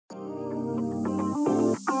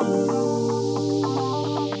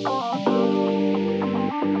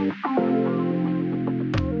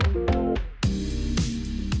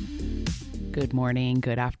Good morning,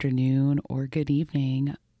 good afternoon, or good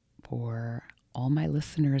evening for all my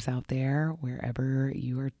listeners out there, wherever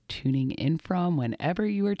you are tuning in from, whenever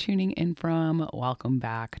you are tuning in from. Welcome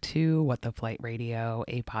back to What the Flight Radio,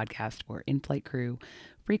 a podcast for in-flight crew,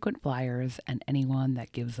 frequent flyers, and anyone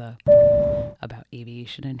that gives a about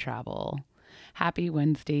aviation and travel. Happy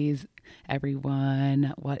Wednesdays,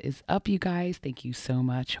 everyone. What is up, you guys? Thank you so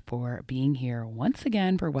much for being here once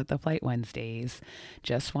again for What the Flight Wednesdays.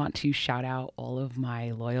 Just want to shout out all of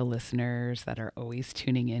my loyal listeners that are always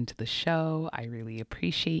tuning into the show. I really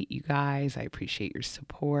appreciate you guys. I appreciate your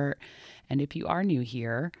support. And if you are new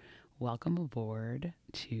here, welcome aboard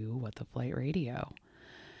to What the Flight Radio.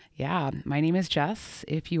 Yeah, my name is Jess.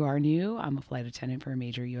 If you are new, I'm a flight attendant for a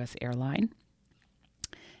major U.S. airline.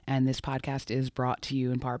 And this podcast is brought to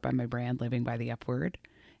you in part by my brand, Living by the F Word.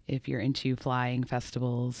 If you're into flying,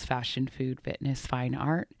 festivals, fashion, food, fitness, fine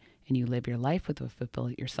art, and you live your life with a fulfill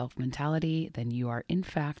it yourself mentality, then you are in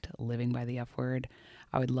fact living by the F Word.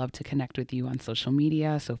 I would love to connect with you on social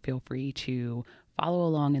media, so feel free to follow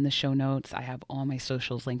along in the show notes. I have all my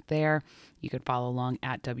socials linked there. You could follow along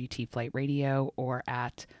at WT Flight Radio or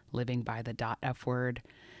at Living by the F Word.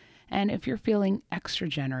 And if you're feeling extra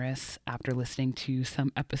generous after listening to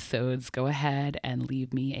some episodes, go ahead and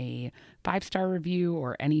leave me a 5-star review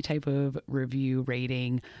or any type of review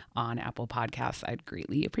rating on Apple Podcasts. I'd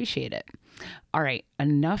greatly appreciate it. All right,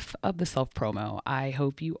 enough of the self-promo. I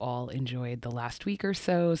hope you all enjoyed the last week or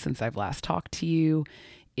so since I've last talked to you.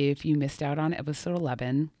 If you missed out on episode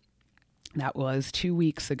 11, that was 2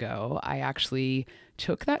 weeks ago. I actually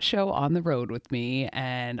took that show on the road with me,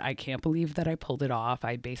 and I can't believe that I pulled it off.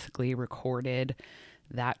 I basically recorded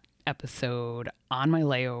that episode on my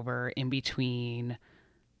layover in between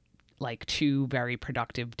like 2 very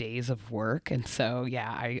productive days of work. And so, yeah,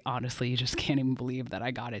 I honestly just can't even believe that I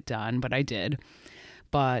got it done, but I did.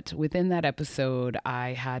 But within that episode,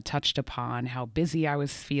 I had touched upon how busy I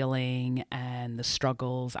was feeling and the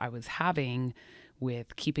struggles I was having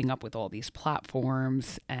with keeping up with all these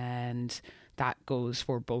platforms. And that goes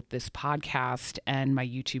for both this podcast and my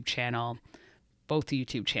YouTube channel, both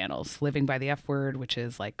YouTube channels, Living by the F Word, which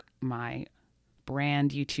is like my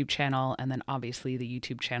brand YouTube channel, and then obviously the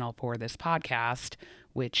YouTube channel for this podcast,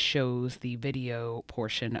 which shows the video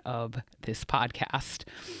portion of this podcast.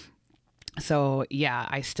 So yeah,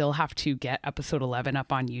 I still have to get episode 11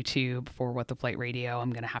 up on YouTube for What the Flight Radio.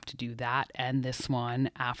 I'm going to have to do that and this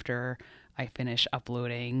one after I finish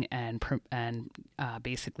uploading and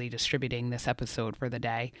basically distributing this episode for the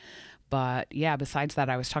day. But yeah, besides that,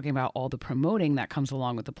 I was talking about all the promoting that comes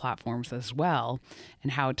along with the platforms as well,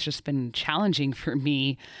 and how it's just been challenging for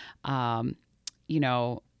me, like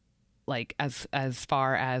as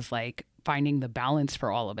far as like finding the balance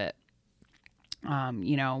for all of it.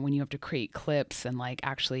 When you have to create clips and like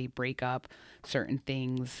actually break up certain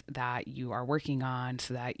things that you are working on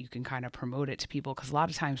so that you can kind of promote it to people. Because a lot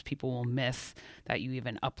of times people will miss that you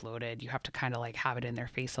even uploaded. You have to kind of like have it in their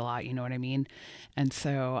face a lot. You know what I mean? And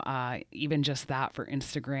so even just that for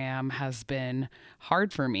Instagram has been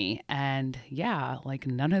hard for me. And yeah, like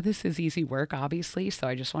none of this is easy work, obviously. So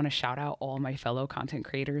I just want to shout out all my fellow content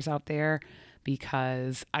creators out there,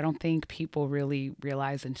 because I don't think people really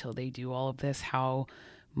realize until they do all of this how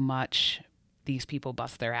much these people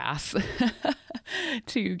bust their ass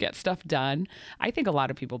to get stuff done. I think a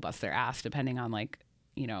lot of people bust their ass depending on like,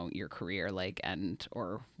 your career, like,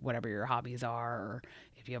 or whatever your hobbies are, or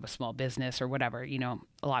if you have a small business or whatever,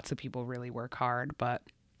 lots of people really work hard, but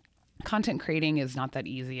content creating is not that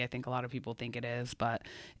easy. I think a lot of people think it is, but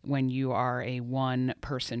when you are a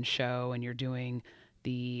one-person show and you're doing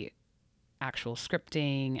the actual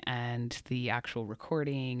scripting and the actual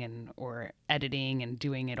recording and or editing and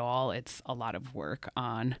doing it all, it's a lot of work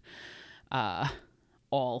on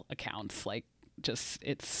all accounts. Like just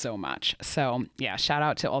it's so much. So yeah, shout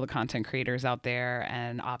out to all the content creators out there,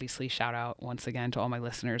 and obviously shout out once again to all my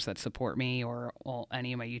listeners that support me, or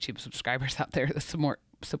any of my YouTube subscribers out there that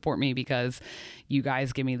support me, because you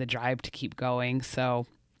guys give me the drive to keep going. So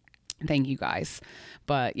thank you guys.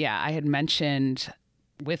 But yeah, I had mentioned,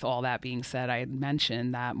 with all that being said, I had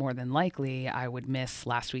mentioned that more than likely I would miss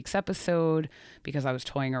last week's episode because I was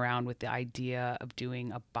toying around with the idea of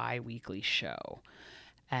doing a bi-weekly show.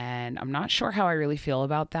 And I'm not sure how I really feel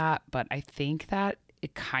about that, but I think that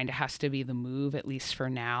it kind of has to be the move, at least for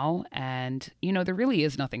now. And, there really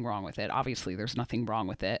is nothing wrong with it. Obviously, there's nothing wrong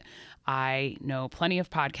with it. I know plenty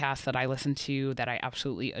of podcasts that I listen to that I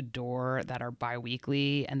absolutely adore that are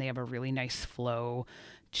bi-weekly, and they have a really nice flow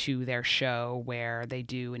to their show where they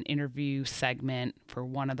do an interview segment for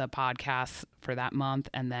one of the podcasts for that month,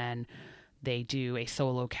 and then they do a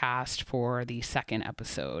solo cast for the second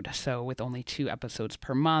episode. So with only 2 episodes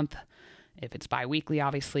per month, if it's bi-weekly,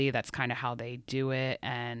 obviously, that's kind of how they do it.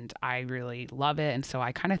 And I really love it. And so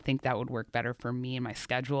I kind of think that would work better for me and my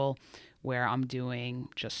schedule, where I'm doing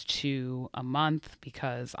just 2 a month,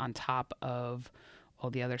 because on top of all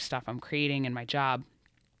the other stuff I'm creating in my job,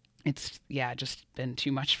 it's just been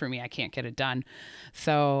too much for me. I can't get it done.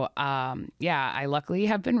 So I luckily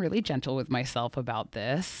have been really gentle with myself about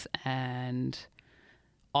this. And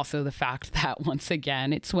also the fact that, once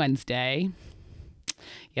again, it's Wednesday.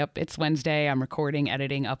 Yep, it's Wednesday. I'm recording,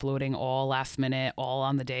 editing, uploading all last minute, all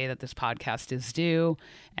on the day that this podcast is due.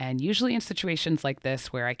 And usually in situations like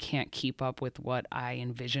this where I can't keep up with what I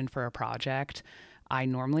envisioned for a project, I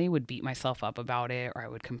normally would beat myself up about it, or I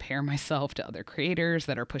would compare myself to other creators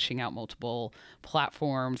that are pushing out multiple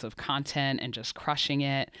platforms of content and just crushing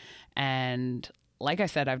it. And like I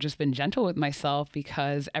said, I've just been gentle with myself,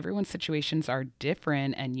 because everyone's situations are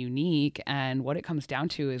different and unique. And what it comes down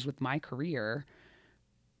to is, with my career,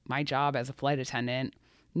 my job as a flight attendant,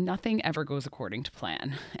 nothing ever goes according to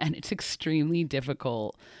plan. And it's extremely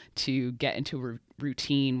difficult to get into a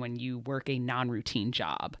routine when you work a non-routine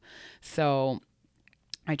job. So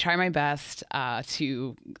I try my best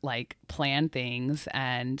to plan things,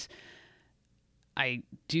 and I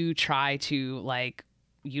do try to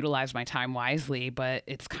utilize my time wisely, but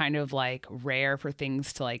it's kind of rare for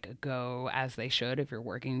things to go as they should if you're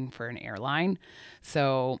working for an airline.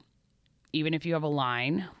 So even if you have a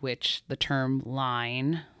line, which the term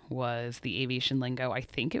line was the aviation lingo, I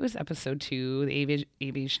think it was episode 2, the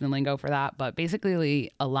aviation lingo for that. But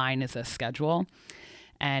basically, a line is a schedule.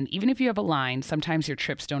 And even if you have a line, sometimes your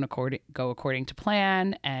trips don't go according to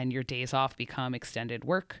plan, and your days off become extended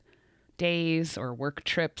work days or work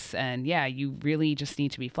trips. And you really just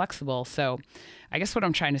need to be flexible. So I guess what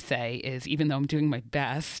I'm trying to say is, even though I'm doing my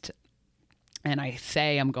best, and I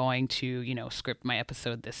say I'm going to, script my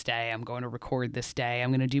episode this day, I'm going to record this day,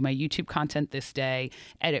 I'm going to do my YouTube content this day,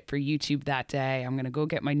 edit for YouTube that day, I'm going to go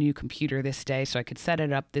get my new computer this day so I could set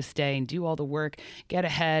it up this day and do all the work, get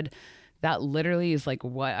ahead. That literally is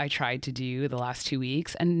what I tried to do the last 2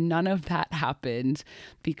 weeks. And none of that happened,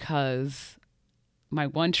 because my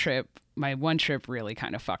one trip really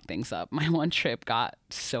kind of fucked things up. My one trip got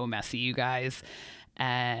so messy, you guys.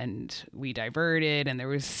 And we diverted, and there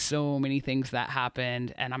was so many things that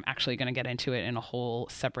happened, and I'm actually going to get into it in a whole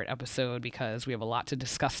separate episode, because we have a lot to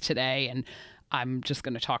discuss today. And I'm just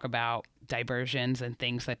going to talk about diversions and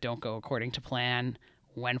things that don't go according to plan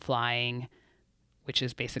when flying, which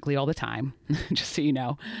is basically all the time, just so you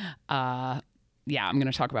know. I'm going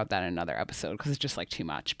to talk about that in another episode, because it's just too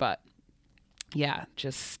much. But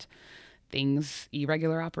just things,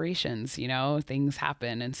 irregular operations, things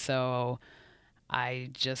happen. And so I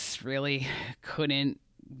just really couldn't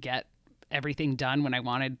get everything done when I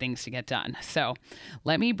wanted things to get done. So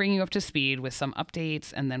let me bring you up to speed with some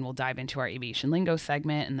updates, and then we'll dive into our aviation lingo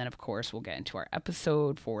segment. And then, of course, we'll get into our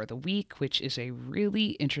episode for the week, which is a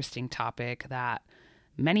really interesting topic that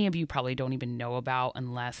many of you probably don't even know about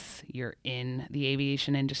unless you're in the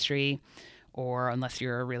aviation industry, or unless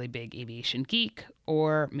you're a really big aviation geek,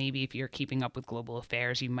 or maybe if you're keeping up with global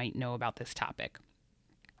affairs, you might know about this topic.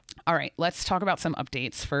 All right, let's talk about some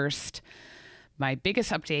updates first. My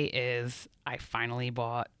biggest update is I finally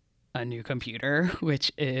bought a new computer,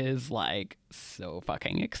 which is so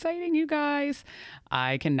fucking exciting, you guys.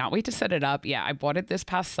 I cannot wait to set it up. I bought it this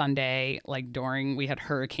past Sunday, we had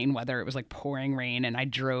hurricane weather. It was pouring rain, and I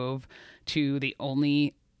drove to the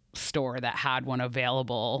only store that had one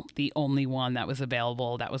available, the only one that was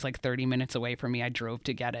available that was 30 minutes away from me. I drove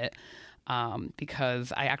to get it.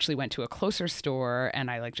 Because I actually went to a closer store, and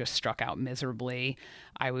I just struck out miserably.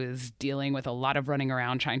 I was dealing with a lot of running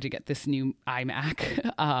around trying to get this new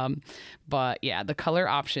iMac. But the color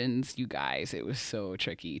options, you guys, it was so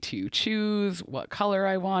tricky to choose what color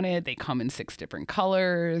I wanted. They come in 6 different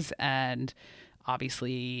colors. And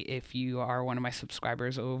obviously, if you are one of my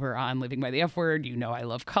subscribers over on Living by the F Word, I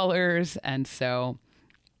love colors. And so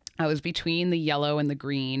I was between the yellow and the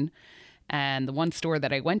green. And the one store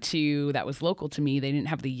that I went to that was local to me, they didn't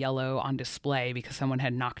have the yellow on display because someone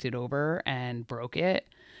had knocked it over and broke it.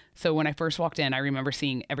 So when I first walked in, I remember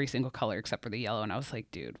seeing every single color except for the yellow. And I was like,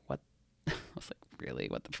 dude, what? I was like, really?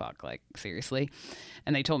 What the fuck? Seriously?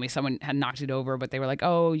 And they told me someone had knocked it over, but they were like,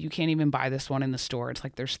 oh, you can't even buy this one in the store. It's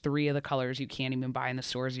there's 3 of the colors you can't even buy in the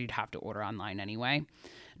stores. You'd have to order online anyway. And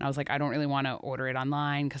I was like, I don't really want to order it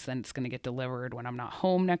online, because then it's going to get delivered when I'm not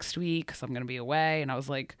home next week, because I'm going to be away. And I was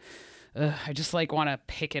like, I just want to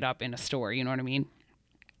pick it up in a store, you know what I mean?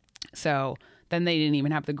 So then they didn't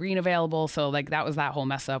even have the green available. So that was that whole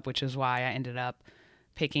mess up, which is why I ended up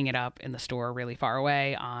picking it up in the store really far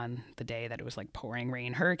away on the day that it was like pouring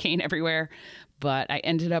rain, hurricane everywhere. But I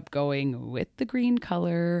ended up going with the green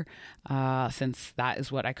color since that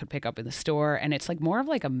is what I could pick up in the store. And it's like more of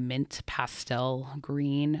like a mint pastel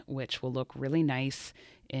green, which will look really nice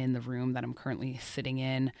in the room that I'm currently sitting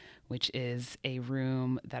in, which is a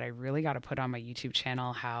room that I really got to put on my YouTube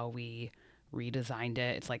channel, how we redesigned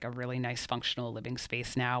it. It's like a really nice functional living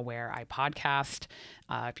space now where I podcast.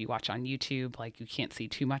 If you watch on YouTube, like you can't see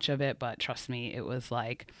too much of it, but trust me, it was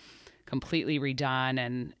like completely redone.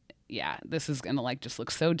 And yeah, this is going to like just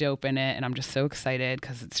look so dope in it. And I'm just so excited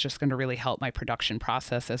because it's just going to really help my production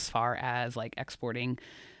process as far as like exporting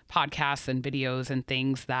podcasts and videos and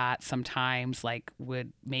things that sometimes like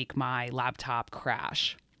would make my laptop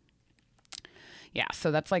crash. Yeah,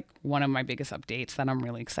 so that's like one of my biggest updates that I'm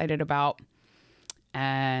really excited about.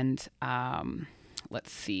 And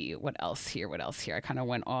let's see what else here. I kind of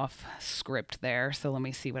went off script there. So let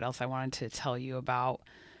me see what else I wanted to tell you about.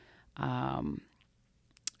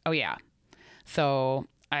 Oh, yeah. So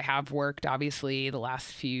I have worked, obviously, the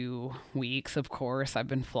last few weeks, of course. I've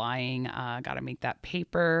been flying, got to make that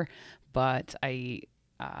paper. But I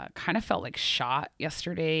kind of felt like shot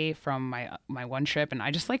yesterday from my one trip. And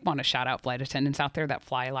I just like want to shout out flight attendants out there that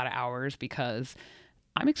fly a lot of hours because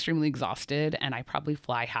I'm extremely exhausted and I probably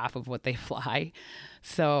fly half of what they fly.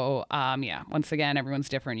 So, yeah, once again, everyone's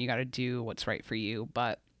different. You got to do what's right for you.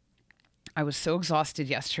 But I was so exhausted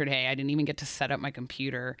yesterday. I didn't even get to set up my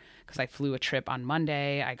computer because I flew a trip on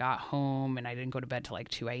Monday. I got home and I didn't go to bed till like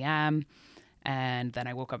 2 a.m. And then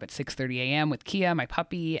I woke up at 6:30 a.m. with Kia, my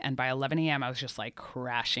puppy. And by 11 a.m., I was just like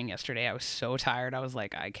crashing yesterday. I was so tired. I was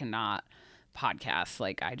like, I cannot podcast.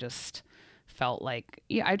 Like, I just felt like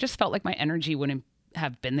my energy wouldn't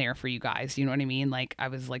have been there for you guys. You know what I mean? Like I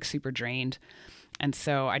was like super drained. And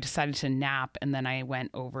so I decided to nap. And then I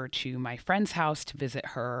went over to my friend's house to visit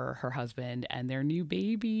her husband and their new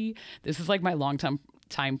baby. This is like my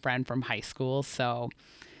time friend from high school. So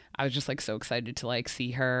I was just like so excited to like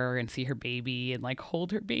see her and see her baby and like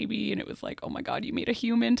hold her baby. And it was like, oh my God, you made a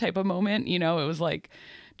human type of moment. You know, it was like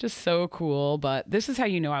just so cool. But this is how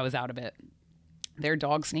you know I was out of it. Their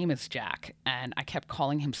dog's name is Jack. And I kept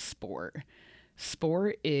calling him Sport.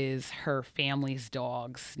 Sport is her family's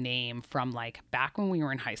dog's name from like back when we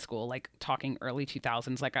were in high school, like talking early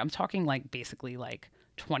 2000s. Like I'm talking like basically like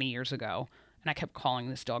 20 years ago. And I kept calling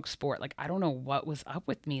this dog Sport. Like, I don't know what was up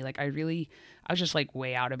with me. Like, I was just like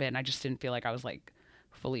way out of it. And I just didn't feel like I was like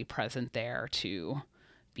fully present there to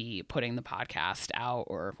be putting the podcast out.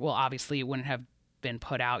 Or, well, obviously it wouldn't have been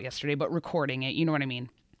put out yesterday, but recording it, you know what I mean?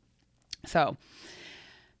 So,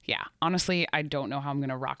 yeah, honestly, I don't know how I'm going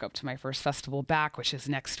to rock up to my first festival back, which is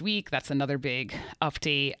next week. That's another big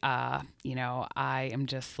update. You know, I am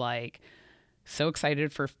just like so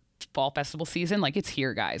excited for fall festival season. Like it's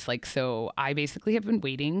here, guys. Like, so I basically have been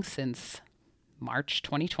waiting since March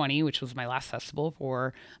 2020, which was my last festival,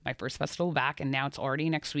 for my first festival back. And now it's already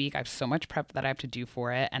next week. I have so much prep that I have to do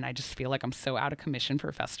for it. And I just feel like I'm so out of commission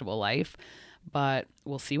for festival life, but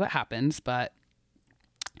we'll see what happens. But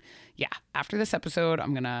yeah, after this episode,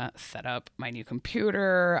 I'm going to set up my new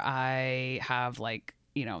computer. I have like,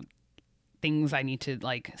 you know, things I need to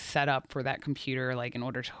like set up for that computer, like in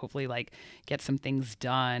order to hopefully like get some things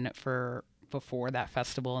done for before that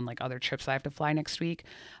festival and like other trips I have to fly next week.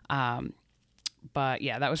 But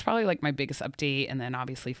yeah, that was probably like my biggest update. And then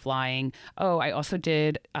obviously flying. Oh, I also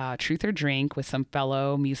did Truth or Drink with some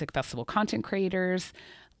fellow music festival content creators.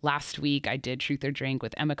 Last week, I did Truth or Drink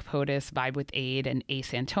with Emma Capotis, Vibe with Aid, and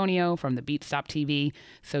Ace Antonio from the Beat Stop TV.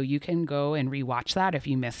 So you can go and rewatch that if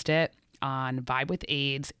you missed it on Vibe with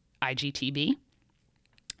Aid's IGTV.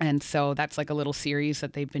 And so that's like a little series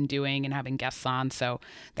that they've been doing and having guests on. So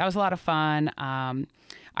that was a lot of fun.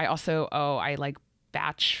 I also, I like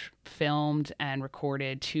batch filmed and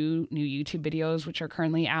recorded 2 new YouTube videos, which are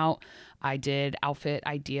currently out. I did outfit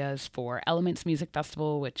ideas for Elements Music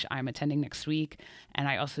Festival, which I'm attending next week. And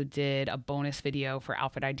I also did a bonus video for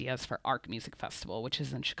outfit ideas for ARC Music Festival, which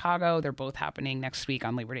is in Chicago. They're both happening next week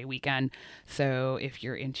on Labor Day weekend. So if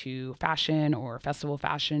you're into fashion or festival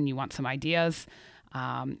fashion, you want some ideas,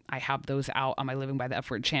 I have those out on my Living by the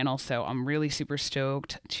F Word channel. So I'm really super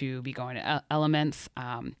stoked to be going to Elements,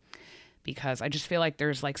 because I just feel like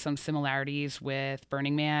there's like some similarities with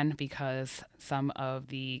Burning Man because some of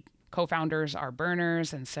the co-founders are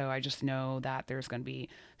burners. And so I just know that there's going to be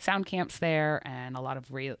sound camps there and a lot of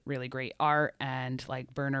really great art and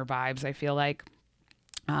like burner vibes, I feel like.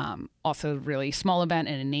 Also really small event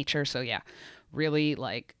and in nature. So yeah, really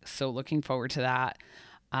like, so looking forward to that.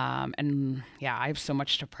 And yeah, I have so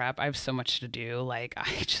much to prep. I have so much to do. Like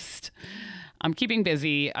I'm keeping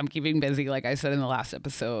busy. Like I said in the last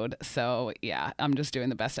episode. So yeah, I'm just doing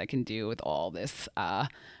the best I can do with all this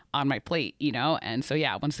on my plate, And so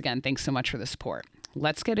yeah, once again, thanks so much for the support.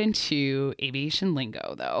 Let's get into aviation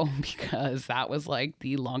lingo though, because that was like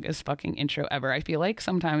the longest fucking intro ever. I feel like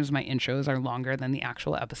sometimes my intros are longer than the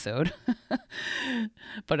actual episode,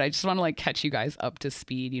 but I just want to like catch you guys up to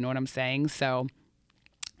speed. You know what I'm saying? So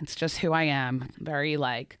it's just who I am. Very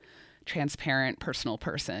like transparent, personal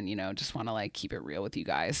person, just want to like keep it real with you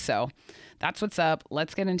guys. So that's what's up.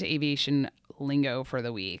 Let's get into aviation lingo for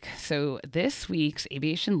the week. So this week's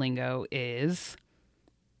aviation lingo is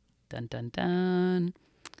dun dun dun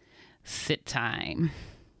sit time.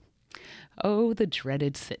 Oh, the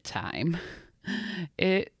dreaded sit time.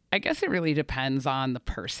 I guess it really depends on the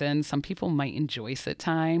person. Some people might enjoy sit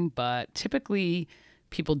time, but typically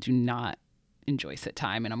people do not enjoy sit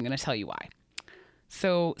time, and I'm going to tell you why.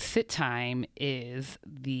 So sit time is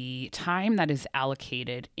the time that is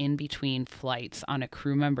allocated in between flights on a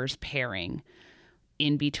crew member's pairing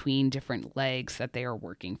in between different legs that they are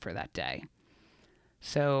working for that day.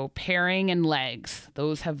 So pairing and legs,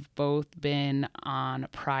 those have both been on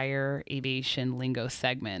prior aviation lingo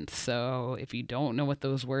segments. So if you don't know what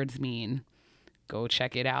those words mean, go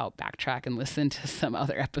check it out, backtrack and listen to some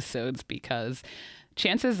other episodes, because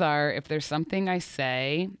chances are if there's something I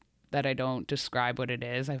say that I don't describe what it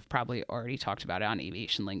is, I've probably already talked about it on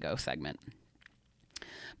aviation lingo segment.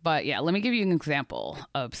 But yeah, let me give you an example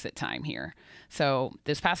of sit time here. So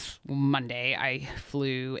this past Monday, I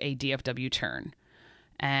flew a DFW turn,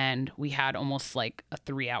 and we had almost like a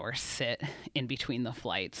 3-hour sit in between the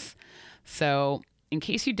flights. So in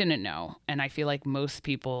case you didn't know, and I feel like most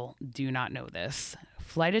people do not know this,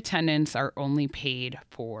 flight attendants are only paid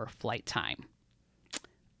for flight time.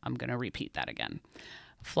 I'm going to repeat that again.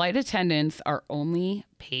 Flight attendants are only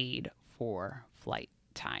paid for flight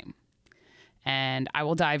time. And I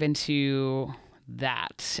will dive into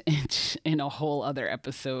that in a whole other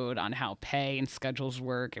episode on how pay and schedules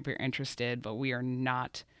work if you're interested, but we are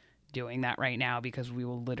not doing that right now because we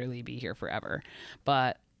will literally be here forever.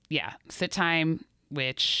 But yeah, sit time,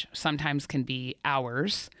 which sometimes can be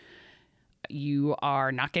hours, you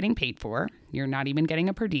are not getting paid for. You're not even getting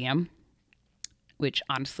a per diem, which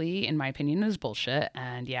honestly, in my opinion, is bullshit.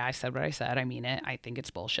 And yeah, I said what I said. I mean it. I think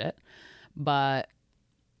it's bullshit. But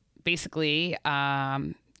basically,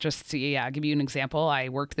 just to give you an example, I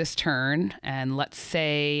worked this turn, and let's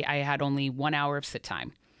say I had only 1 hour of sit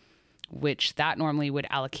time, which that normally would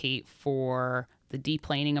allocate for the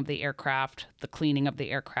deplaning of the aircraft, the cleaning of the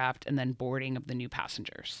aircraft, and then boarding of the new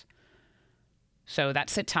passengers. So that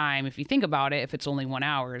sit time, if you think about it, if it's only 1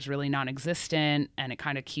 hour, is really non-existent, and it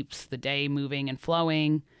kind of keeps the day moving and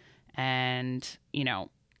flowing. And,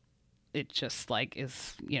 it just like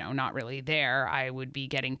is, not really there. I would be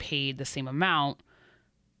getting paid the same amount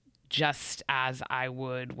just as I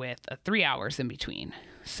would with 3 hours in between.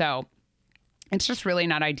 So it's just really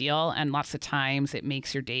not ideal. And lots of times it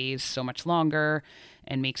makes your days so much longer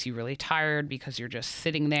and makes you really tired because you're just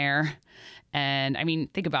sitting there. And I mean,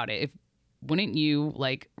 think about it. Wouldn't you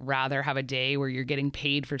rather have a day where you're getting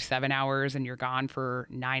paid for 7 hours and you're gone for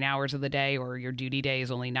 9 hours of the day, or your duty day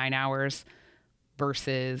is only 9 hours,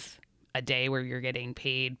 versus a day where you're getting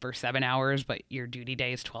paid for 7 hours, but your duty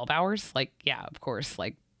day is 12 hours? Yeah, of course,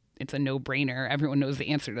 it's a no-brainer. Everyone knows the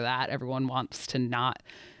answer to that. Everyone wants to not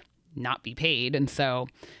be paid. And so,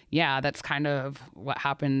 yeah, that's kind of what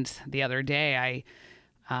happened the other day. I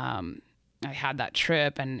had that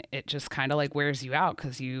trip, and it just kind of wears you out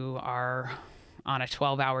because you are on a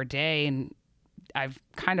 12-hour day. And I've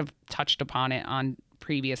kind of touched upon it on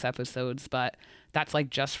previous episodes, but that's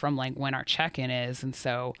just from when our check-in is. And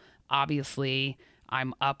so obviously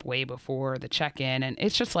I'm up way before the check-in, and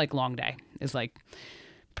it's just long day is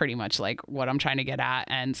pretty much what I'm trying to get at.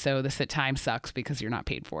 And so the sit time sucks because you're not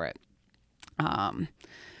paid for it.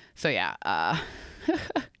 So yeah,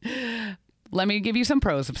 let me give you some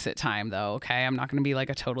pros of sit time though. Okay. I'm not going to be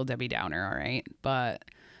a total Debbie Downer. All right. But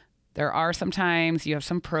there are sometimes you have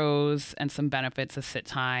some pros and some benefits of sit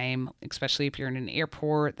time, especially if you're in an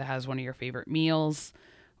airport that has one of your favorite meals,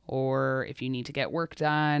 or if you need to get work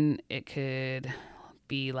done. It could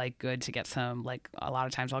be good to get some, a lot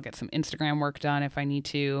of times I'll get some Instagram work done if I need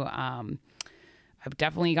to. I've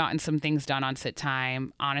definitely gotten some things done on sit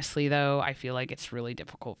time. Honestly, though, I feel it's really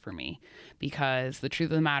difficult for me because the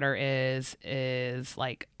truth of the matter is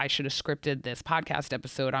I should have scripted this podcast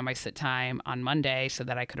episode on my sit time on Monday so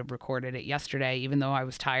that I could have recorded it yesterday. Even though I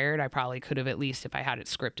was tired, I probably could have, at least if I had it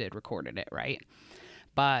scripted, recorded it, right?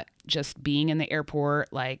 But just being in the airport,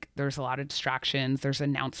 there's a lot of distractions. There's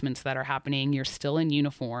announcements that are happening. You're still in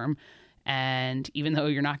uniform. And even though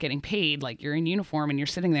you're not getting paid, like you're in uniform and you're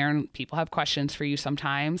sitting there and people have questions for you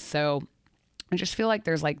sometimes. So I just feel like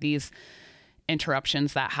there's like these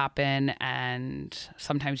interruptions that happen, and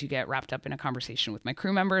sometimes you get wrapped up in a conversation with my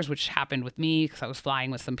crew members, which happened with me because I was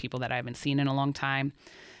flying with some people that I haven't seen in a long time.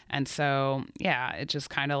 And so, yeah, it just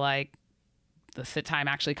kind of like the sit time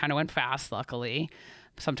actually kind of went fast, luckily.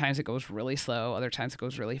 Sometimes it goes really slow, other times it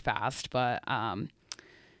goes really fast. But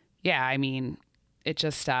yeah, I mean, it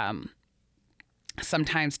just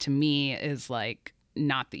sometimes to me is like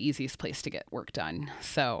not the easiest place to get work done.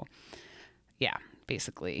 So yeah,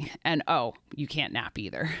 basically. And oh, you can't nap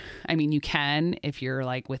either. I mean, you can if you're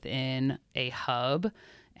like within a hub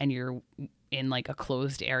and you're in like a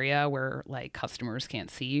closed area where like customers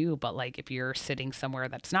can't see you. But like if you're sitting somewhere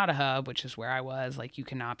that's not a hub, which is where I was, like you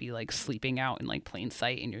cannot be like sleeping out in like plain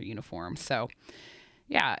sight in your uniform. So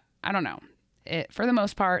yeah, I don't know. For the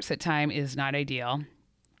most part, sit time is not ideal.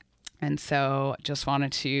 And so just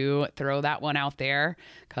wanted to throw that one out there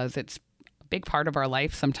because it's a big part of our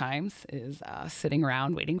life sometimes is sitting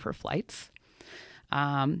around waiting for flights.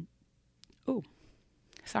 Oh,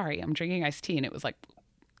 sorry, I'm drinking iced tea and it was like,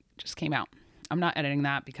 just came out. I'm not editing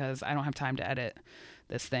that because I don't have time to edit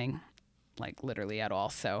this thing like literally at all.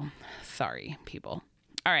 So sorry, people.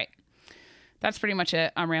 All right. That's pretty much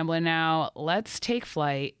it. I'm rambling now. Let's take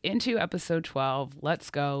flight into episode 12. Let's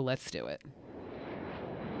go. Let's do it.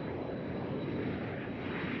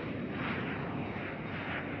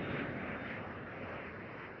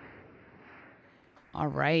 All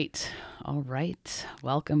right.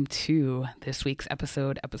 Welcome to this week's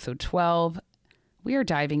episode 12. We are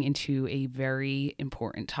diving into a very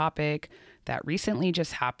important topic that recently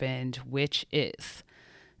just happened, which is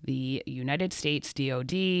the United States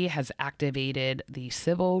DoD has activated the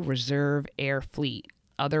Civil Reserve Air Fleet,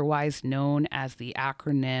 otherwise known as the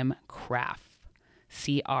acronym CRAF,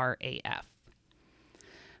 C-R-A-F,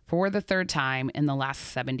 for the third time in the last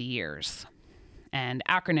 70 years. And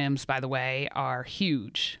acronyms, by the way, are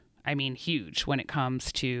huge. I mean, huge when it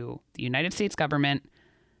comes to the United States government,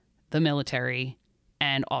 the military,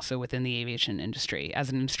 and also within the aviation industry. As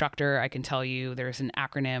an instructor, I can tell you there's an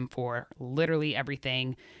acronym for literally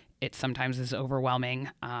everything. It sometimes is overwhelming.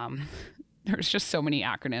 There's just so many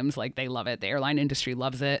acronyms, like they love it. The airline industry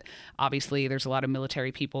loves it. Obviously, there's a lot of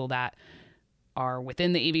military people that are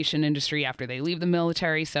within the aviation industry after they leave the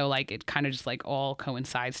military. So like it kind of just like all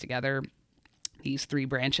coincides together. These three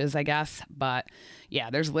branches, I guess. But yeah,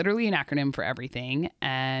 there's literally an acronym for everything.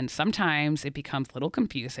 And sometimes it becomes a little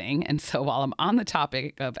confusing. And so while I'm on the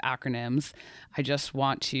topic of acronyms, I just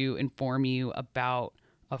want to inform you about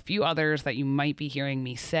a few others that you might be hearing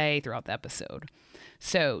me say throughout the episode.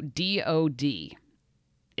 So DoD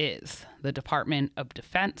is the Department of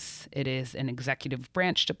Defense. It is an executive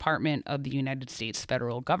branch department of the United States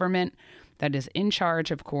federal government that is in charge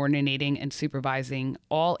of coordinating and supervising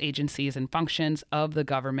all agencies and functions of the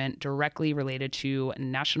government directly related to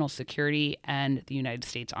national security and the United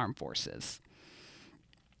States Armed Forces.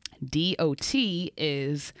 DOT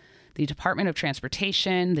is the Department of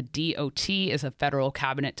Transportation. The DOT is a federal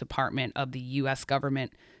cabinet department of the U.S.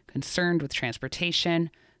 government concerned with transportation.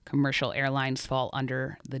 Commercial airlines fall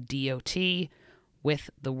under the DOT with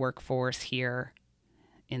the workforce here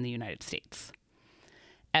in the United States.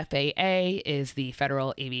 FAA is the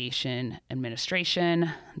Federal Aviation Administration.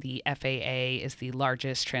 The FAA is the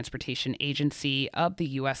largest transportation agency of the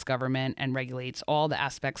U.S. government and regulates all the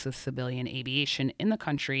aspects of civilian aviation in the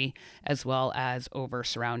country, as well as over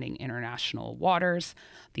surrounding international waters.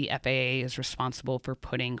 The FAA is responsible for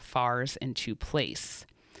putting FARs into place.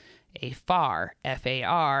 A FAR,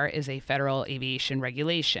 F-A-R, is a federal aviation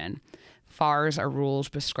regulation. FARs are rules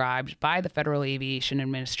prescribed by the Federal Aviation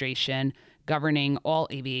Administration governing all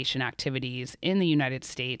aviation activities in the United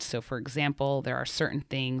States. So, for example, there are certain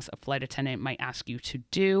things a flight attendant might ask you to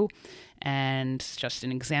do. And just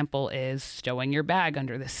an example is stowing your bag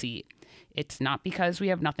under the seat. It's not because we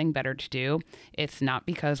have nothing better to do. It's not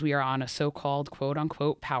because we are on a so-called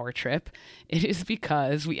quote-unquote power trip. It is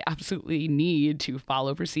because we absolutely need to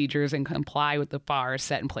follow procedures and comply with the FARs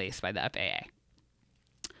set in place by the FAA.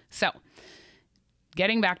 So,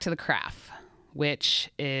 getting back to the CRAF, which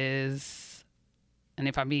is, and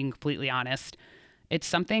if I'm being completely honest, it's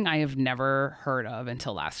something I have never heard of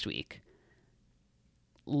until last week.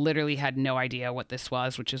 Literally had no idea what this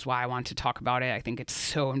was, which is why I want to talk about it. I think it's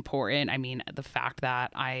so important. I mean, the fact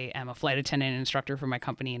that I am a flight attendant and instructor for my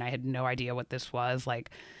company and I had no idea what this was like,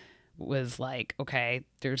 okay,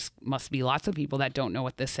 there's must be lots of people that don't know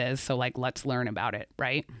what this is. So like, let's learn about it,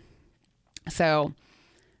 right? So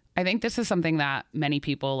I think this is something that many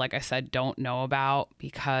people, like I said, don't know about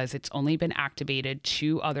because it's only been activated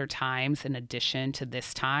 2 other times in addition to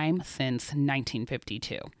this time since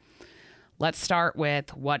 1952. Let's start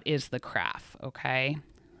with what is the CRAF, okay?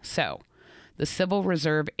 So, the Civil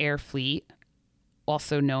Reserve Air Fleet,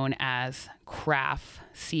 also known as CRAF,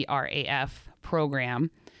 C-R-A-F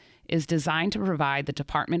program, is designed to provide the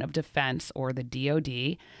Department of Defense, or the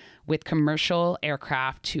DoD, with commercial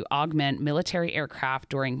aircraft to augment military aircraft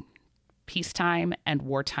during peacetime and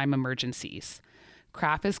wartime emergencies.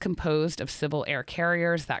 CRAF is composed of civil air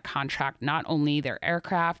carriers that contract not only their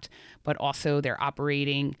aircraft, but also their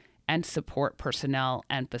operating and support personnel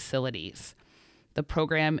and facilities. The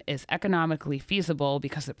program is economically feasible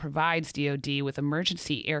because it provides DoD with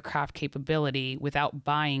emergency aircraft capability without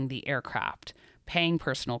buying the aircraft, paying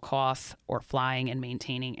personal costs, or flying and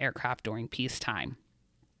maintaining aircraft during peacetime.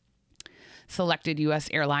 Selected U.S.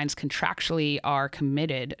 airlines contractually are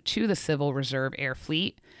committed to the Civil Reserve Air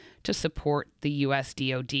Fleet to support the U.S.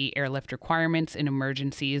 DoD airlift requirements in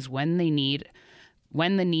emergencies when the need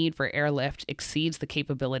for airlift exceeds the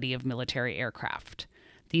capability of military aircraft.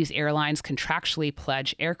 These airlines contractually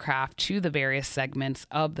pledge aircraft to the various segments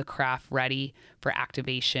of the CRAF ready for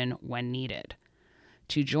activation when needed.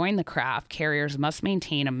 To join the CRAF, carriers must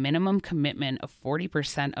maintain a minimum commitment of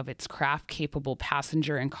 40% of its CRAF-capable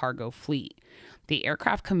passenger and cargo fleet. The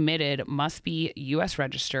aircraft committed must be U.S.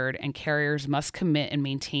 registered, and carriers must commit and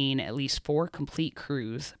maintain at least 4 complete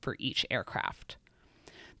crews for each aircraft.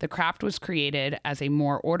 The CRAF was created as a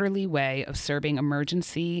more orderly way of serving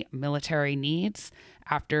emergency military needs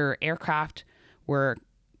after aircraft were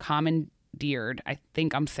commandeered. I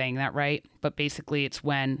think I'm saying that right, but basically it's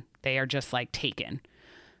when they are just like taken.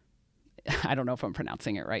 I don't know if I'm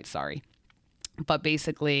pronouncing it right, sorry. But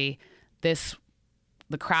basically, the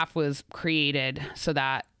CRAF was created so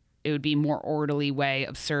that it would be a more orderly way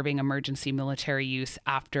of serving emergency military use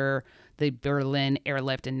after the Berlin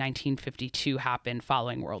airlift in 1952 happened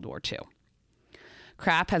following World War II.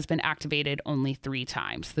 CRAF has been activated only 3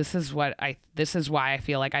 times. This is why I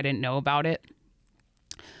feel like I didn't know about it.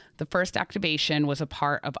 The first activation was a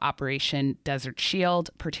part of Operation Desert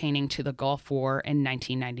Shield pertaining to the Gulf War in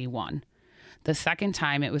 1991. The second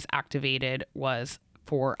time it was activated was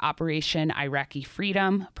for Operation Iraqi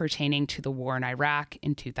Freedom pertaining to the war in Iraq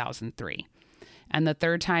in 2003. And the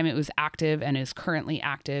third time it was active and is currently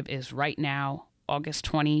active is right now, August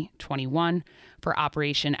 2021, for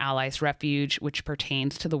Operation Allies Refuge, which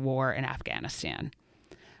pertains to the war in Afghanistan.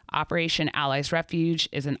 Operation Allies Refuge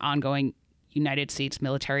is an ongoing United States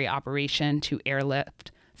military operation to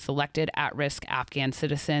airlift selected at-risk Afghan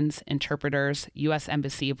citizens, interpreters, U.S.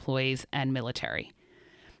 Embassy employees, and military.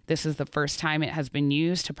 This is the first time it has been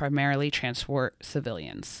used to primarily transport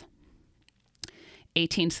civilians.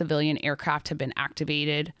 18 civilian aircraft have been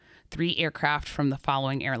activated, 3 aircraft from the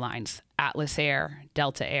following airlines: Atlas Air,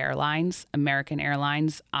 Delta Airlines, American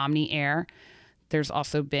Airlines, Omni Air. There's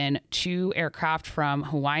also been 2 aircraft from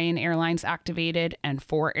Hawaiian Airlines activated and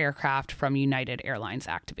 4 aircraft from United Airlines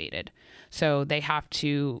activated. So they have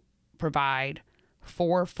to provide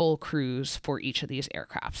 4 full crews for each of these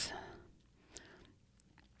aircrafts.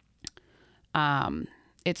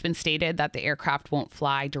 It's been stated that the aircraft won't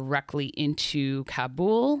fly directly into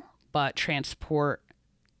Kabul, but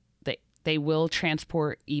they will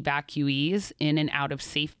transport evacuees in and out of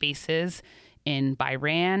safe bases in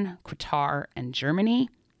Bahrain, Qatar, and Germany.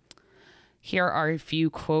 Here are a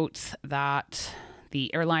few quotes that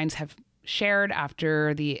the airlines have shared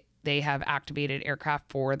after they have activated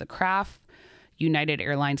aircraft for the CRAF. United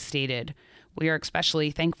Airlines stated, "We are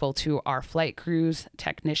especially thankful to our flight crews,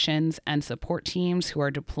 technicians, and support teams who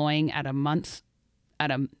are deploying at a moment's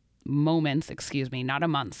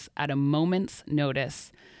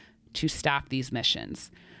notice to staff these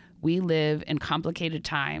missions. We live in complicated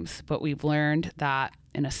times, but we've learned that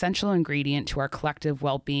an essential ingredient to our collective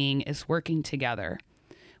well-being is working together.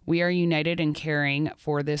 We are united in caring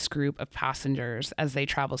for this group of passengers as they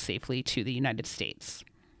travel safely to the United States."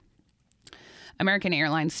 American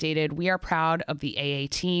Airlines stated, "We are proud of the AA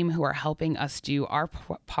team who are helping us do our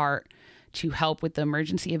part to help with the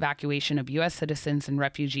emergency evacuation of U.S. citizens and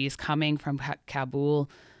refugees coming from Kabul,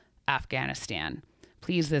 Afghanistan.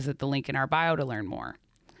 Please visit the link in our bio to learn more."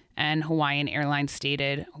 And Hawaiian Airlines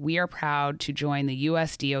stated, "We are proud to join the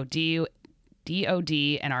U.S. DoD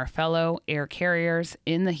and our fellow air carriers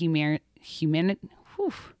in the humanitarian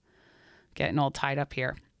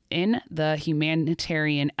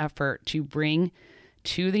effort to bring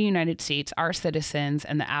to the United States our citizens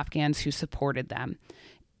and the Afghans who supported them.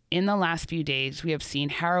 In the last few days, we have seen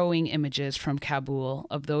harrowing images from Kabul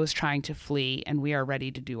of those trying to flee, and we are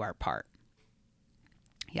ready to do our part."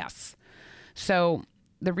 Yes. So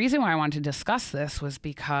the reason why I wanted to discuss this was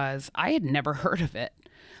because I had never heard of it.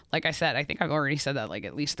 Like I said, I think I've already said that like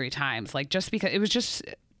at least 3 times. Like just because it was just,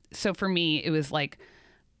 so for me, it was like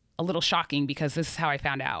a little shocking because this is how I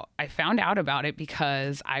found out. I found out about it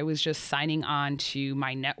because I was just signing on to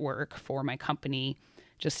my network for my company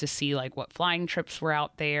just to see like what flying trips were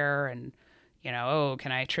out there and, oh,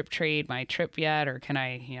 can I trip trade my trip yet? Or can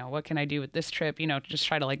I, what can I do with this trip? Just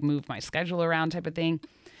try to like move my schedule around type of thing.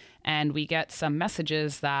 And we get some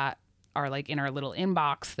messages that are like in our little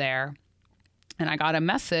inbox there. And I got a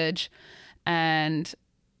message, and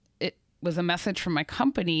it was a message from my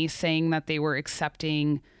company saying that they were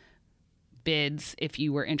accepting bids if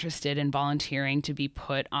you were interested in volunteering to be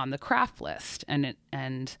put on the craft list, and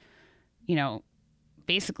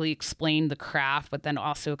basically explained the craft, but then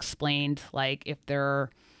also explained like if there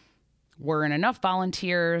weren't enough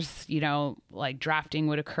volunteers, like drafting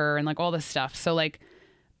would occur and like all this stuff. So like,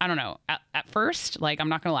 I don't know, at first, like, I'm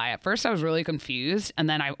not gonna lie, at first I was really confused, and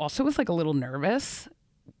then I also was like a little nervous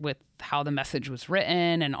with how the message was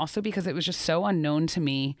written, and also because it was just so unknown to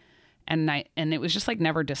me. And it was just like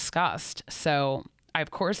never discussed. So I, of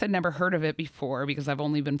course, had never heard of it before because I've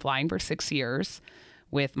only been flying for 6 years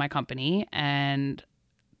with my company. And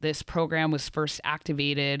this program was first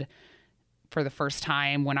activated for the first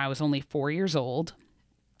time when I was only 4 years old.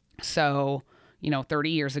 So, 30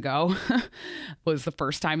 years ago was the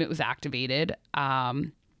first time it was activated.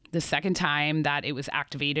 The second time that it was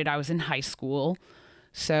activated, I was in high school.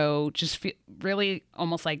 So just really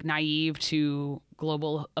almost like naive to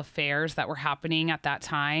global affairs that were happening at that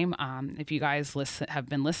time. If you guys have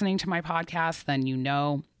been listening to my podcast, then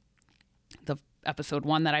the episode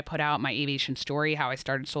 1 that I put out, my aviation story, how I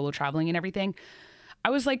started solo traveling and everything. I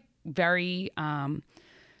was like very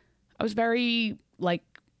like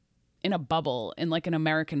in a bubble, in like an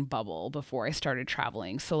American bubble before I started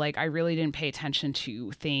traveling. So like I really didn't pay attention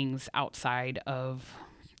to things outside of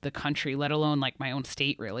the country, let alone like my own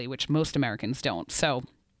state really, which most Americans don't. So,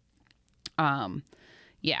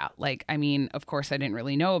 yeah, like, I mean, of course I didn't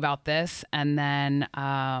really know about this. And then, but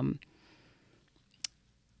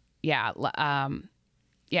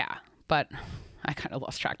I kind of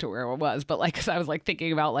lost track to where I was, but like, cause I was like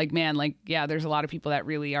thinking about like, man, like, yeah, there's a lot of people that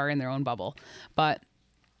really are in their own bubble. But,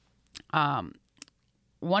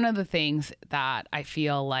 one of the things that I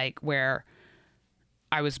feel like where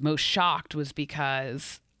I was most shocked was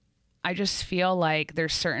because I just feel like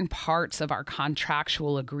there's certain parts of our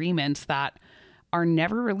contractual agreements that are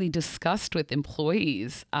never really discussed with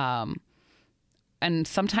employees. And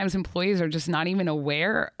sometimes employees are just not even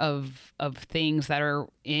aware of things that are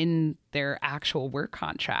in their actual work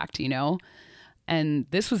contract, And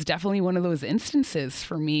this was definitely one of those instances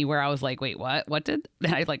for me where I was like, wait, what did,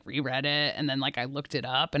 then I like reread it. And then like, I looked it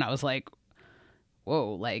up and I was like,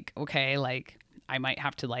 whoa, like, okay, like I might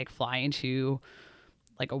have to like fly into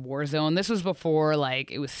like a war zone. This was before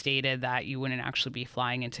like it was stated that you wouldn't actually be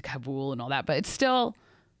flying into Kabul and all that, but it's still,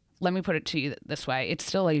 let me put it to you this way. It's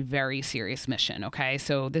still a very serious mission. Okay.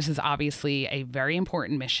 So this is obviously a very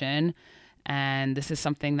important mission. And this is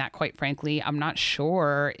something that quite frankly, I'm not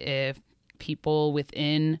sure if people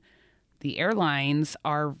within the airlines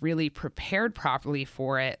are really prepared properly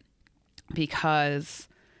for it because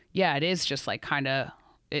yeah, it is just like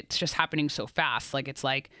it's just happening so fast. Like, it's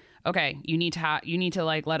like, okay, you need to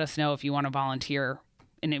like, let us know if you want to volunteer.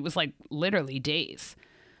 And it was like literally days,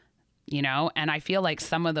 and I feel like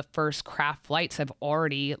some of the first craft flights have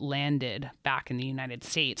already landed back in the United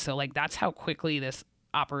States. So like, that's how quickly this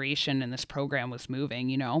operation and this program was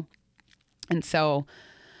moving, And so,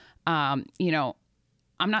 I'm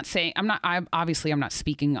not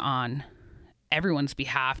speaking on everyone's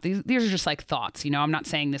behalf. These are just like thoughts, I'm not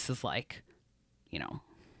saying this is like,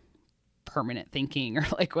 permanent thinking or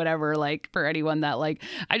like whatever, like for anyone that like,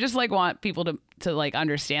 I just like want people to like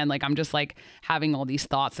understand, like, I'm just like having all these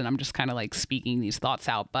thoughts and I'm just kind of like speaking these thoughts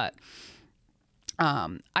out. But,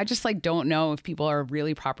 I just like, don't know if people are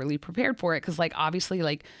really properly prepared for it. Cause like, obviously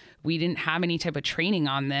like we didn't have any type of training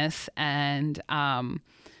on this. And,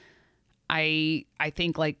 I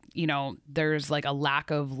think like, there's like a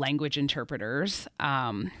lack of language interpreters.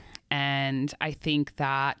 And I think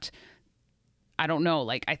that, I don't know,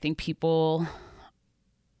 like, I think people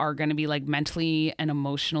are going to be like mentally and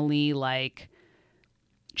emotionally like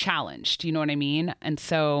challenged, you know what I mean? And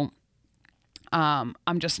so,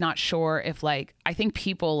 I'm just not sure if like, I think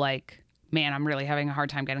people like, man, I'm really having a hard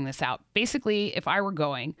time getting this out. Basically, if I were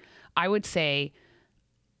going, I would say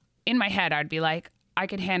in my head, I'd be like, I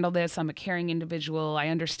could handle this. I'm a caring individual. I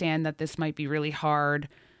understand that this might be really hard.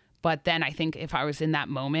 But then I think if I was in that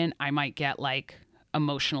moment, I might get like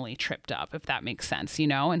emotionally tripped up, if that makes sense, you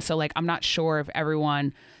know? And so like, I'm not sure if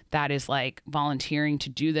everyone that is like volunteering to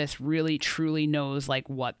do this really truly knows like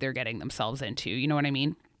what they're getting themselves into. You know what I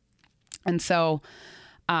mean? And so,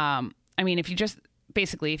 I mean, if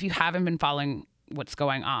you haven't been following what's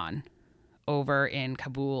going on over in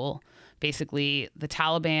Kabul, basically the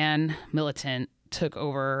Taliban militant took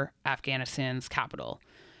over Afghanistan's capital.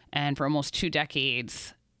 And for almost 2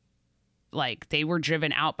 decades, like they were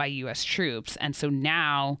driven out by U.S. troops. And so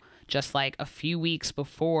now, just like a few weeks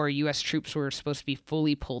before U.S. troops were supposed to be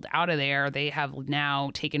fully pulled out of there, they have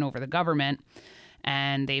now taken over the government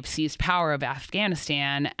and they've seized power of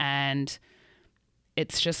Afghanistan. And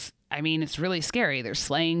it's just, I mean, it's really scary. There's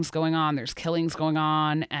slayings going on, there's killings going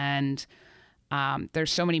on, and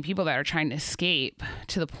there's so many people that are trying to escape,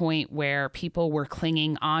 to the point where people were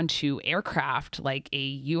clinging onto aircraft, like a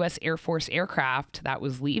U.S. Air Force aircraft that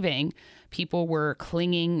was leaving. People were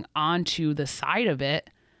clinging onto the side of it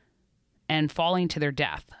and falling to their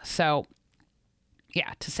death. So,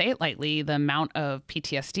 yeah, to say it lightly, the amount of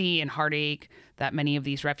PTSD and heartache that many of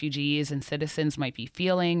these refugees and citizens might be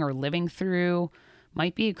feeling or living through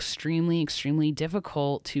might be extremely, extremely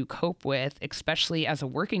difficult to cope with, especially as a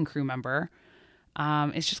working crew member.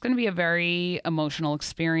 It's just going to be a very emotional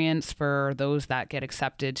experience for those that get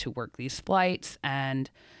accepted to work these flights. And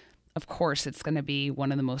of course, it's going to be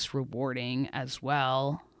one of the most rewarding as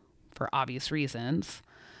well, for obvious reasons.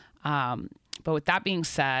 But with that being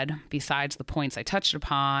said, besides the points I touched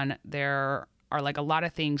upon, there are like a lot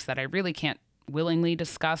of things that I really can't willingly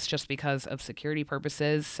discuss just because of security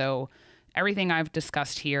purposes. So everything I've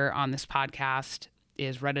discussed here on this podcast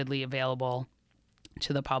is readily available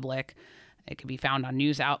to the public. It can be found on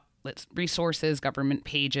news outlets, resources, government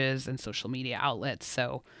pages, and social media outlets.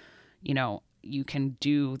 So, you know, you can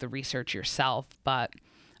do the research yourself. But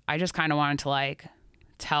I just kind of wanted to like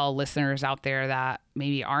tell listeners out there that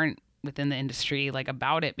maybe aren't within the industry like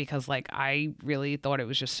about it, because like I really thought it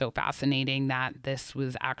was just so fascinating that this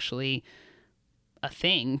was actually a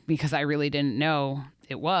thing, because I really didn't know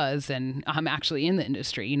it was, and I'm actually in the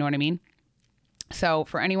industry, you know what I mean? So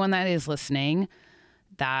for anyone that is listening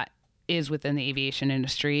that is within the aviation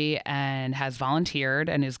industry and has volunteered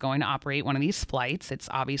and is going to operate one of these flights, it's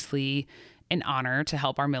obviously an honor to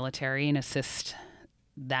help our military and assist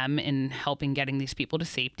them in helping getting these people to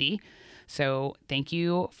safety. So thank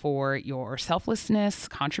you for your selflessness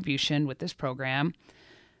contribution with this program.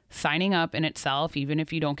 Signing up in itself, even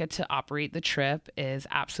if you don't get to operate the trip, is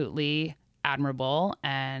absolutely admirable,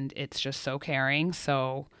 and it's just so caring.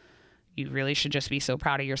 So you really should just be so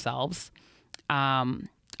proud of yourselves.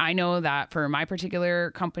 I know that for my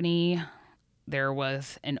particular company, there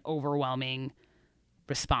was an overwhelming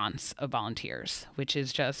response of volunteers, which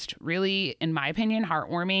is just really, in my opinion,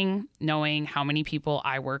 heartwarming, knowing how many people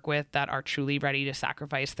I work with that are truly ready to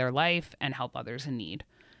sacrifice their life and help others in need.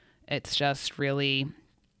 It's just really,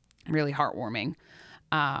 really heartwarming.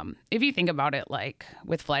 If you think about it, like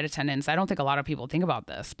with flight attendants, I don't think a lot of people think about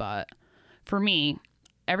this, but for me,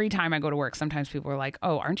 every time I go to work, sometimes people are like,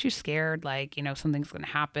 oh, aren't you scared? Like, you know, something's going to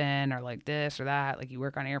happen, or like this or that. Like, you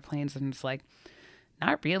work on airplanes, and it's like,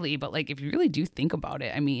 not really. But like, if you really do think about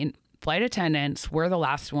it, I mean, flight attendants, we're the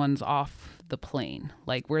last ones off the plane.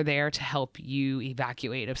 Like, we're there to help you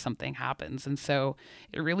evacuate if something happens. And so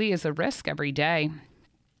it really is a risk every day.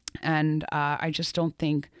 And I just don't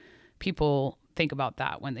think people think about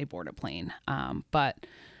that when they board a plane. But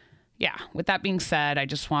yeah, with that being said, I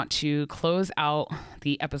just want to close out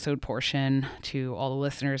the episode portion to all the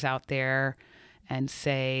listeners out there and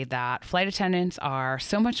say that flight attendants are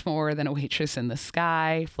so much more than a waitress in the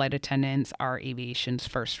sky. Flight attendants are aviation's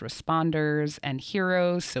first responders and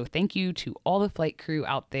heroes. So thank you to all the flight crew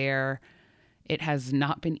out there. It has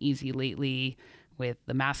not been easy lately with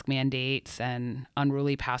the mask mandates and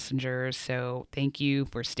unruly passengers. So thank you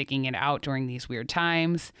for sticking it out during these weird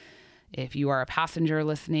times. If you are a passenger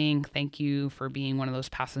listening, thank you for being one of those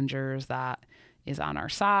passengers that is on our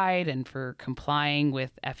side and for complying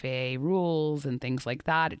with FAA rules and things like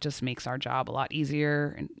that. It just makes our job a lot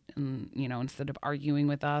easier. And you know, instead of arguing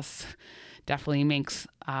with us, definitely makes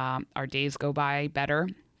our days go by better.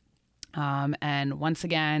 And once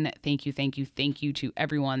again, thank you to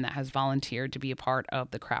everyone that has volunteered to be a part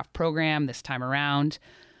of the craft program this time around.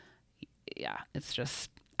 Yeah, it's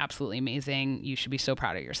just absolutely amazing. You should be so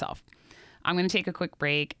proud of yourself. I'm going to take a quick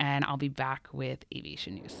break, and I'll be back with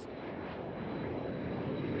aviation news.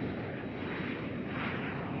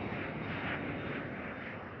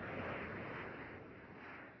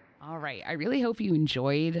 All right. I really hope you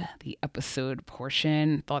enjoyed the episode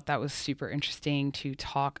portion. Thought that was super interesting to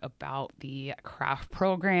talk about the CRAFT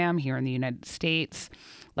program here in the United States.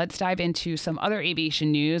 Let's dive into some other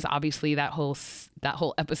aviation news. Obviously, that whole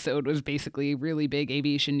episode was basically really big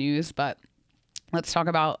aviation news, but let's talk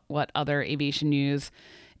about what other aviation news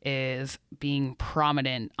is being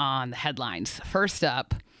prominent on the headlines. First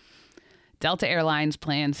up, Delta Airlines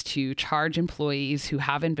plans to charge employees who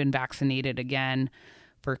haven't been vaccinated again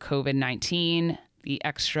for COVID-19. The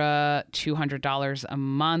extra $200 a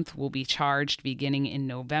month will be charged beginning in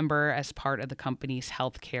November as part of the company's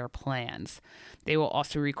healthcare plans. They will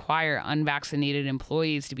also require unvaccinated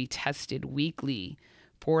employees to be tested weekly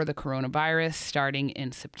for the coronavirus starting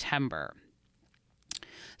in September.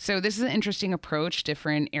 So this is an interesting approach.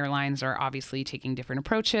 Different airlines are obviously taking different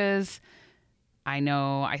approaches.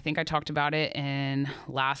 I think I talked about it in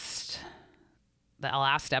the last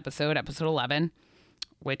episode 11,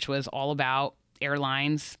 which was all about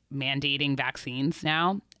airlines mandating vaccines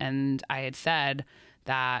now. And I had said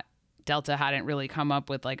that Delta hadn't really come up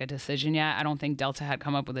with like a decision yet. I don't think Delta had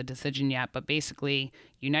come up with a decision yet, but basically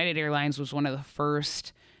United Airlines was one of the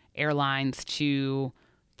first airlines to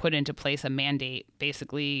put into place a mandate.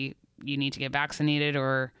 Basically, you need to get vaccinated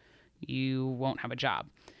or you won't have a job.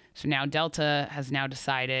 So now Delta has now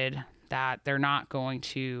decided that they're not going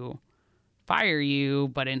to fire you,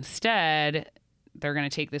 but instead they're going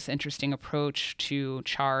to take this interesting approach to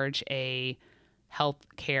charge a health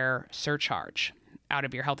care surcharge out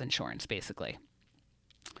of your health insurance, basically.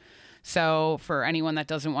 So for anyone that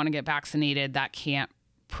doesn't want to get vaccinated, that can't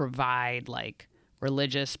provide like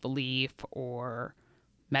religious belief or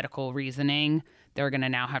medical reasoning, they're going to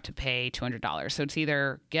now have to pay $200. So it's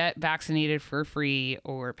either get vaccinated for free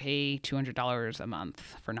or pay $200 a month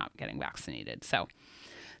for not getting vaccinated. So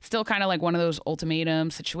still kind of like one of those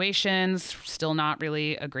ultimatum situations, still not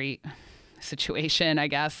really a great situation, I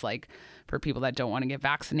guess, like for people that don't want to get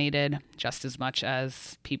vaccinated, just as much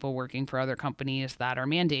as people working for other companies that are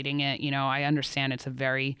mandating it. You know, I understand it's a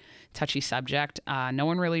very touchy subject. No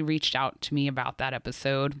one really reached out to me about that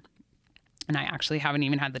episode. And I actually haven't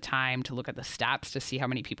even had the time to look at the stats to see how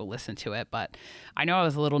many people listen to it. But I know I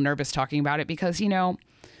was a little nervous talking about it because, you know,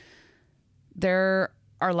 there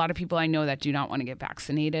are a lot of people I know that do not want to get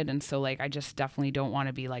vaccinated. And so, like, I just definitely don't want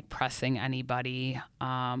to be, like, pressing anybody.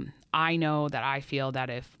 I know that I feel that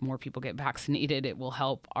if more people get vaccinated, it will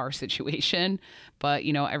help our situation. But,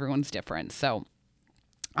 you know, everyone's different. So,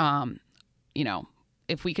 you know,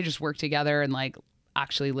 if we could just work together and, like,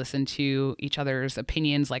 actually listen to each other's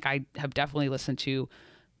opinions. Like I have definitely listened to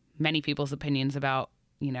many people's opinions about,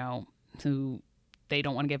 you know, who they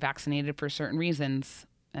don't want to get vaccinated for certain reasons.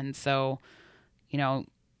 And so, you know,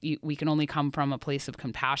 we can only come from a place of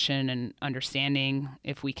compassion and understanding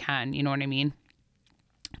if we can, you know what I mean?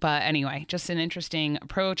 But anyway, just an interesting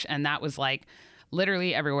approach. And that was like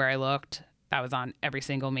literally everywhere I looked. That was on every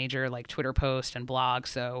single major like Twitter post and blog.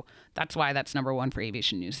 So that's why that's number one for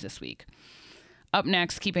aviation news this week. Up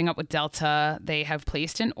next, keeping up with Delta, they have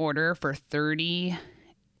placed an order for 30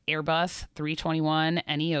 Airbus 321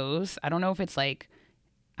 NEOs. I don't know if it's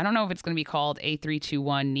going to be called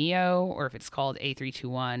A321neo or if it's called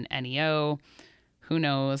A321neo. Who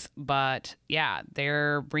knows? But yeah,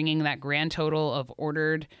 they're bringing that grand total of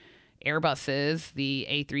ordered Airbuses, the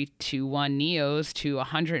A321neos, to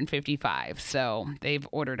 155. So they've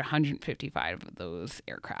ordered 155 of those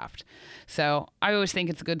aircraft. So I always think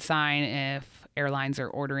it's a good sign if airlines are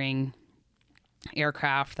ordering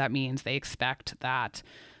aircraft. That means they expect that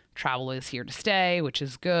travel is here to stay, which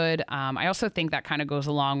is good. I also think that kind of goes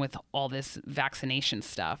along with all this vaccination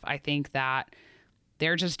stuff. I think that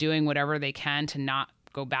they're just doing whatever they can to not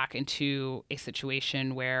go back into a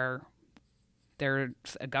situation where there's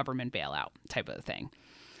a government bailout type of thing.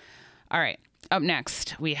 All right. Up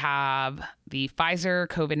next, we have the Pfizer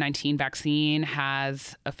COVID-19 vaccine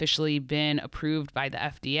has officially been approved by the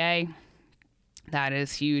FDA. That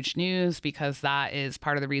is huge news because that is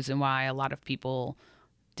part of the reason why a lot of people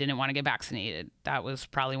didn't want to get vaccinated. That was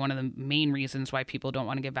probably one of the main reasons why people don't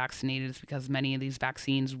want to get vaccinated is because many of these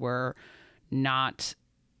vaccines were not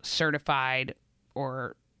certified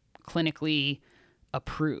or clinically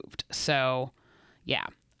approved. So, yeah,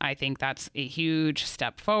 I think that's a huge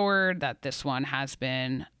step forward that this one has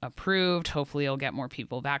been approved. Hopefully it'll get more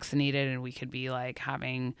people vaccinated and we could be like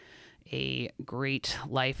having a great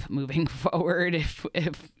life moving forward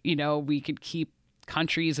if you know, we could keep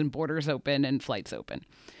countries and borders open and flights open.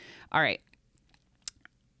 All right.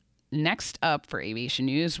 Next up for aviation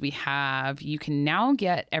news, we have you can now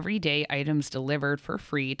get everyday items delivered for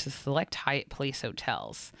free to select Hyatt Place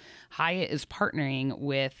hotels. Hyatt is partnering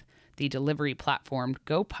with the delivery platform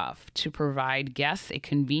GoPuff to provide guests a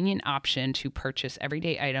convenient option to purchase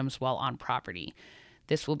everyday items while on property.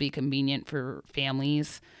 This will be convenient for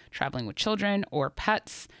families traveling with children or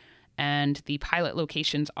pets, and the pilot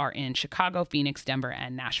locations are in Chicago, Phoenix, Denver,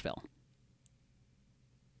 and Nashville.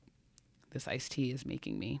 This iced tea is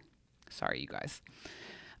making me... Sorry, you guys.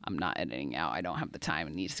 I'm not editing out. I don't have the time.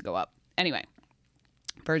 It needs to go up. Anyway,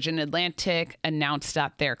 Virgin Atlantic announced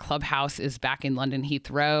that their clubhouse is back in London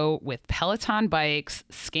Heathrow with Peloton bikes,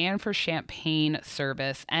 scan for champagne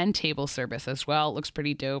service, and table service as well. It looks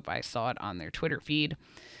pretty dope. I saw it on their Twitter feed.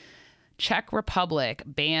 Czech Republic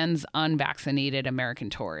bans unvaccinated American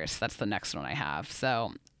tourists. That's the next one I have.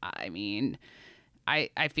 So, I mean...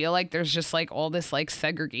 I feel like there's just like all this like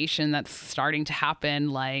segregation that's starting to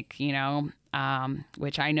happen, like, you know,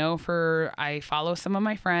 which I know I follow some of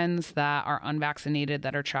my friends that are unvaccinated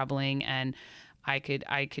that are traveling, and I could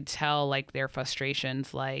tell like their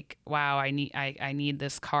frustrations, like, wow, I need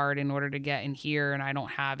this card in order to get in here and I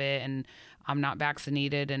don't have it, and I'm not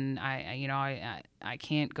vaccinated, and I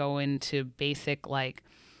can't go into basic like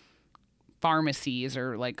pharmacies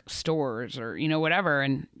or like stores or, you know, whatever.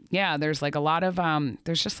 And yeah, there's like a lot of,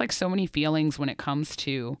 there's just like so many feelings when it comes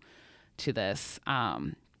to this,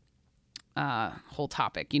 whole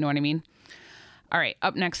topic. You know what I mean? All right.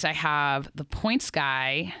 Up next, I have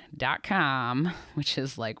thepointsguy.com, which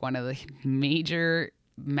is like one of the major,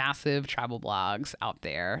 massive travel blogs out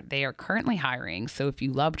there. They are currently hiring. So if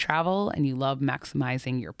you love travel and you love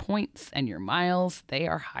maximizing your points and your miles, they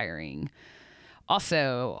are hiring.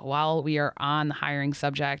 Also, while we are on the hiring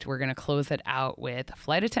subject, we're going to close it out with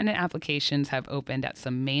flight attendant applications have opened at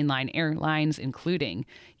some mainline airlines, including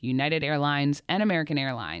United Airlines and American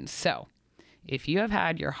Airlines. So if you have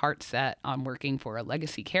had your heart set on working for a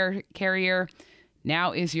legacy carrier,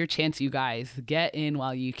 now is your chance, you guys. Get in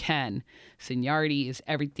while you can. Seniority is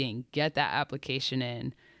everything. Get that application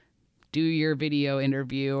in. Do your video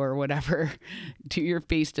interview or whatever. Do your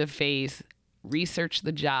face-to-face. Research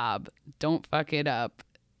the job. Don't fuck it up.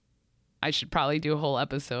 I should probably do a whole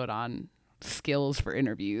episode on skills for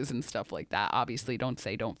interviews and stuff like that. Obviously, don't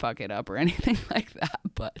say don't fuck it up or anything like that,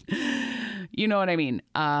 but you know what I mean.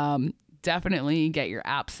 Definitely get your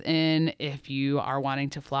apps in if you are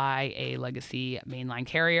wanting to fly a legacy mainline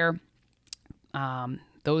carrier.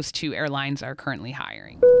 Those two airlines are currently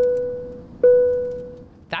hiring.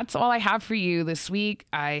 That's all I have for you this week.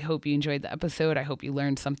 I hope you enjoyed the episode. I hope you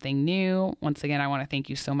learned something new. Once again, I want to thank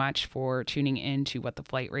you so much for tuning in to What the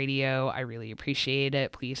Flight Radio. I really appreciate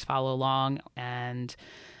it. Please follow along and,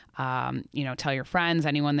 tell your friends,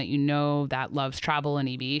 anyone that you know that loves travel and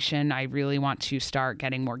aviation. I really want to start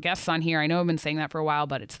getting more guests on here. I know I've been saying that for a while,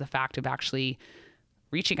 but it's the fact of actually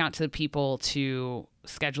reaching out to the people to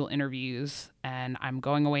schedule interviews, and I'm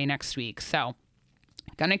going away next week. So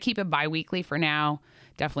gonna keep it bi-weekly for now.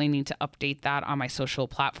 Definitely need to update that on my social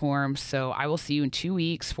platforms. So I will see you in 2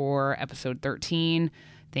 weeks for episode 13.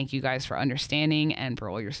 Thank you guys for understanding and for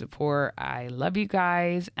all your support. I love you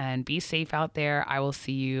guys, and be safe out there. I will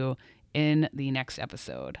see you in the next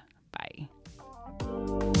episode. Bye.